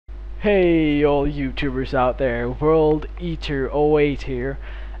Hey all YouTubers out there, WorldEater 08 here,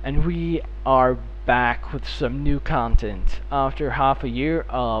 and we are back with some new content. After half a year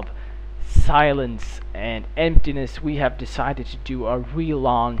of silence and emptiness, we have decided to do a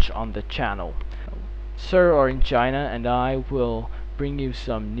relaunch on the channel. Sir Orange China and I will bring you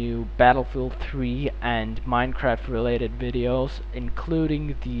some new Battlefield 3 and Minecraft related videos,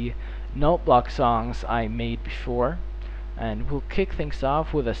 including the noteblock songs I made before. And we'll kick things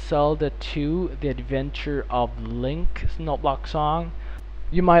off with a Zelda 2, The Adventure of Link noteblock song.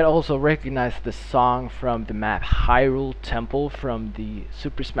 You might also recognize the song from the map Hyrule Temple from the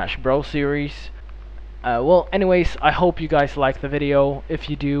Super Smash Bros. Series. Well, anyways, I hope you guys like the video.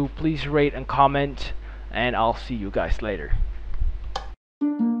 If you do, please rate and comment, and I'll see you guys later.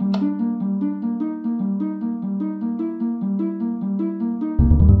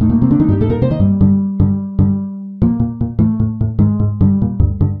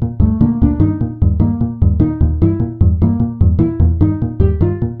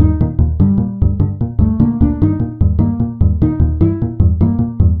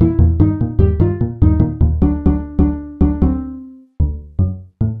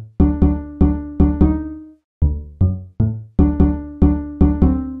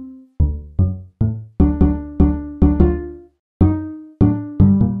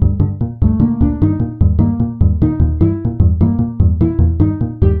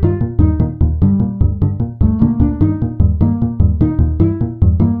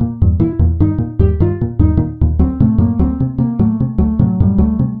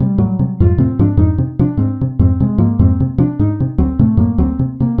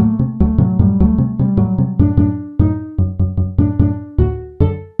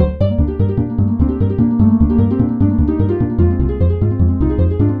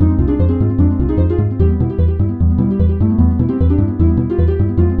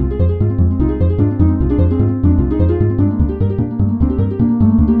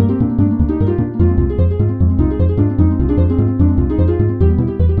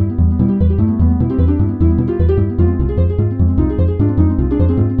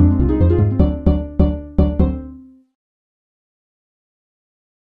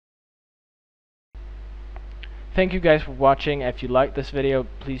 Thank you guys for watching. If you like this video,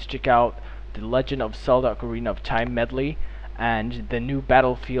 please check out the Legend of Zelda Ocarina of Time medley and the new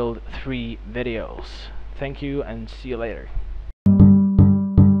Battlefield 3 videos. Thank you and see you later.